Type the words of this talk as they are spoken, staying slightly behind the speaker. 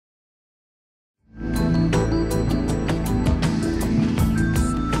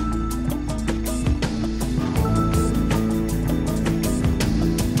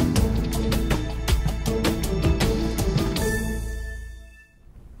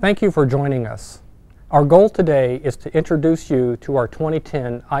Thank you for joining us. Our goal today is to introduce you to our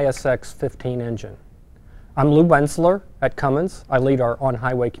 2010 ISX15 engine. I'm Lou Wenzler at Cummins. I lead our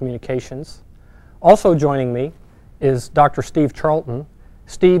on-highway communications. Also joining me is Dr. Steve Charlton.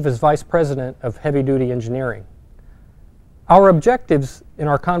 Steve is Vice President of Heavy Duty Engineering. Our objectives in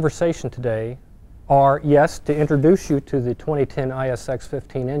our conversation today are, yes, to introduce you to the 2010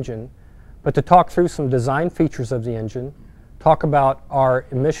 ISX15 engine, but to talk through some design features of the engine, talk about our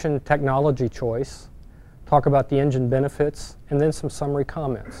emission technology choice, talk about the engine benefits, and then some summary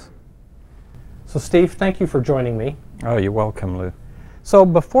comments. So Steve, thank you for joining me. Oh, you're welcome, Lou. So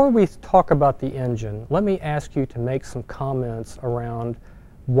before we talk about the engine, let me ask you to make some comments around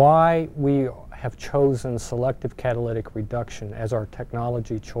why we have chosen selective catalytic reduction as our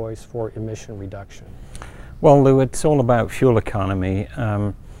technology choice for emission reduction. Well, Lou, it's all about fuel economy.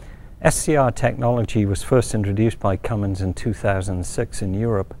 SCR technology was first introduced by Cummins in 2006 in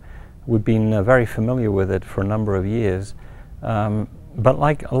Europe. We've been very familiar with it for a number of years, but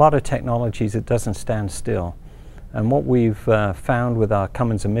like a lot of technologies, it doesn't stand still. And what we've found with our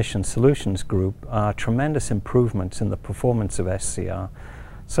Cummins Emission Solutions group are tremendous improvements in the performance of SCR,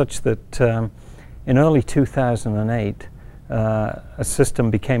 such that in early 2008, a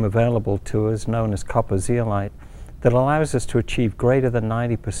system became available to us known as copper zeolite that allows us to achieve greater than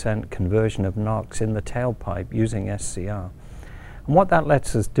 90% conversion of NOx in the tailpipe using SCR. And what that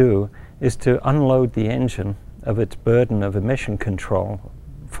lets us do is to unload the engine of its burden of emission control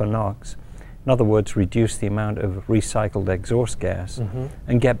for NOx. In other words, reduce the amount of recycled exhaust gas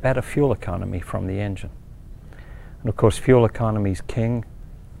and get better fuel economy from the engine. And of course, fuel economy is king.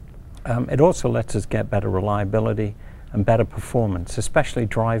 It also lets us get better reliability and better performance, especially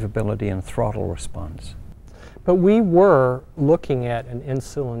drivability and throttle response. But we were looking at an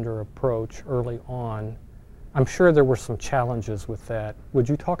in-cylinder approach early on. I'm sure there were some challenges with that. Would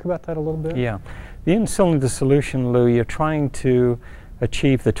you talk about that a little bit? Yeah. The in-cylinder solution, Lou, you're trying to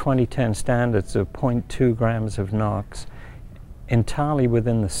achieve the 2010 standards of 0.2 grams of NOx entirely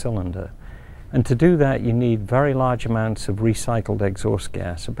within the cylinder. And to do that, you need very large amounts of recycled exhaust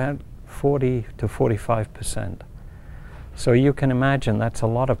gas, about 40 to 45%. So you can imagine that's a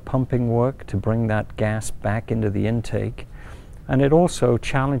lot of pumping work to bring that gas back into the intake. And it also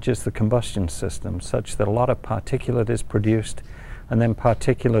challenges the combustion system such that a lot of particulate is produced, and then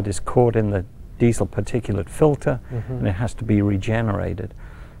particulate is caught in the diesel particulate filter, and it has to be regenerated.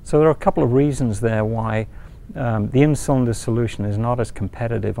 So there are a couple of reasons there why the in-cylinder solution is not as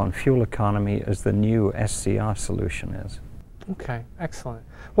competitive on fuel economy as the new SCR solution is. Okay, excellent.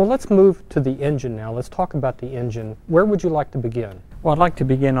 Well, let's move to the engine now. Let's talk about the engine. Where would you like to begin? Well, I'd like to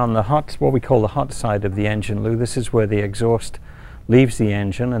begin on the hot, what we call the hot side of the engine, Lou. This is where the exhaust leaves the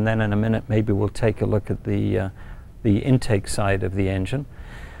engine, and then in a minute maybe we'll take a look at the intake side of the engine.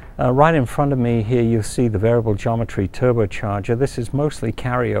 Right in front of me here you'll see the variable geometry turbocharger. This is mostly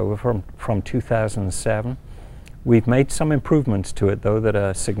carryover from 2007. We've made some improvements to it though that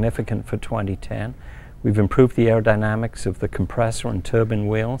are significant for 2010. We've improved the aerodynamics of the compressor and turbine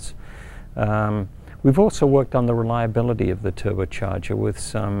wheels. We've also worked on the reliability of the turbocharger with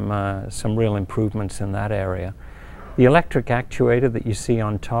some real improvements in that area. The electric actuator that you see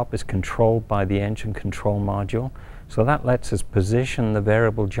on top is controlled by the engine control module. So that lets us position the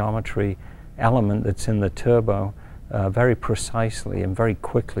variable geometry element that's in the turbo very precisely and very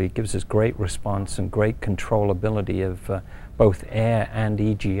quickly. It gives us great response and great controllability of both air and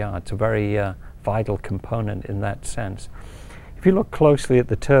EGR. It's a very vital component in that sense. If you look closely at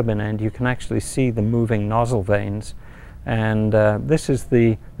the turbine end, you can actually see the moving nozzle vanes, and this is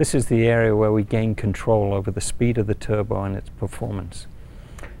the area where we gain control over the speed of the turbo and its performance.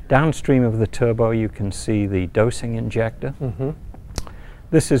 Downstream of the turbo you can see the dosing injector.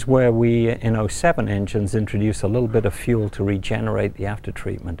 This is where we in 07 engines introduce a little bit of fuel to regenerate the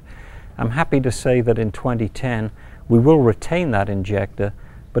aftertreatment. I'm happy to say that in 2010 we will retain that injector,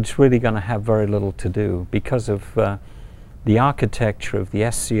 but it's really going to have very little to do. Because of the architecture of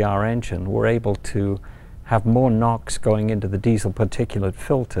the SCR engine, we're able to have more NOx going into the diesel particulate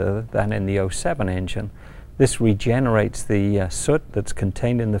filter than in the 07 engine. This regenerates the soot that's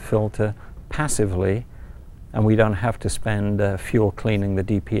contained in the filter passively, and we don't have to spend fuel cleaning the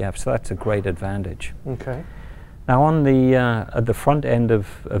DPF, so that's a great advantage. Okay. Now on the at the front end of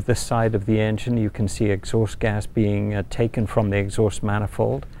this side of the engine, you can see exhaust gas being taken from the exhaust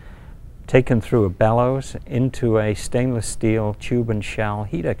manifold, taken through a bellows into a stainless steel tube and shell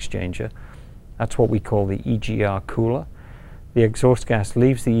heat exchanger. That's what we call the Egr Cooler. The exhaust gas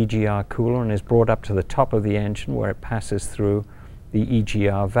leaves the Egr Cooler and is brought up to the top of the engine where it passes through the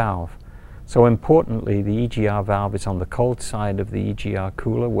Egr valve. So importantly, the EGR valve is on the cold side of the Egr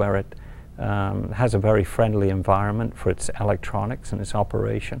Cooler, where it has a very friendly environment for its electronics and its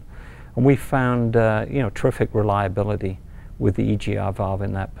operation. And we found terrific reliability with the EGR valve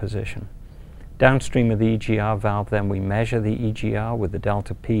in that position. Downstream of the EGR valve, then we measure the EGR with the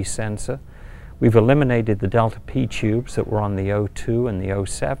delta P sensor. We've eliminated the delta P tubes that were on the 02 and the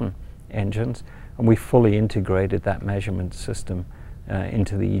 07 engines, and we fully integrated that measurement system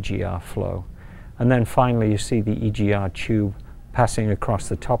into the EGR flow. And then finally you see the EGR tube passing across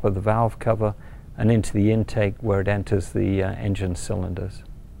the top of the valve cover and into the intake where it enters the engine cylinders.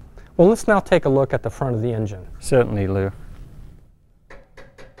 Well, let's now take a look at the front of the engine. Certainly, Lou.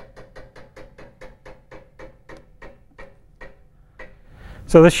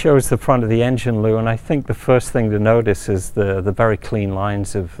 So this shows the front of the engine, Lou, and I think the first thing to notice is the very clean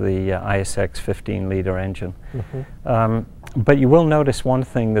lines of the ISX 15-liter engine. But you will notice one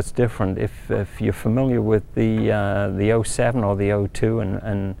thing that's different. If you're familiar with the 07 or the 02,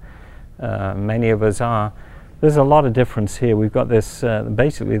 and many of us are, there's a lot of difference here. We've got this,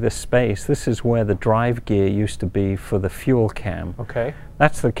 basically this space. This is where the drive gear used to be for the fuel cam. Okay.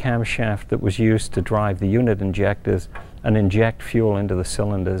 That's the camshaft that was used to drive the unit injectors and inject fuel into the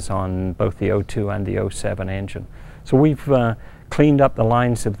cylinders on both the 02 and the 07 engine. So we've cleaned up the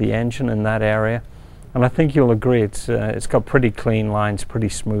lines of the engine in that area, and I think you'll agree it's got pretty clean lines, pretty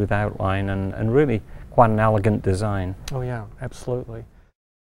smooth outline, and really quite an elegant design. Oh yeah, absolutely.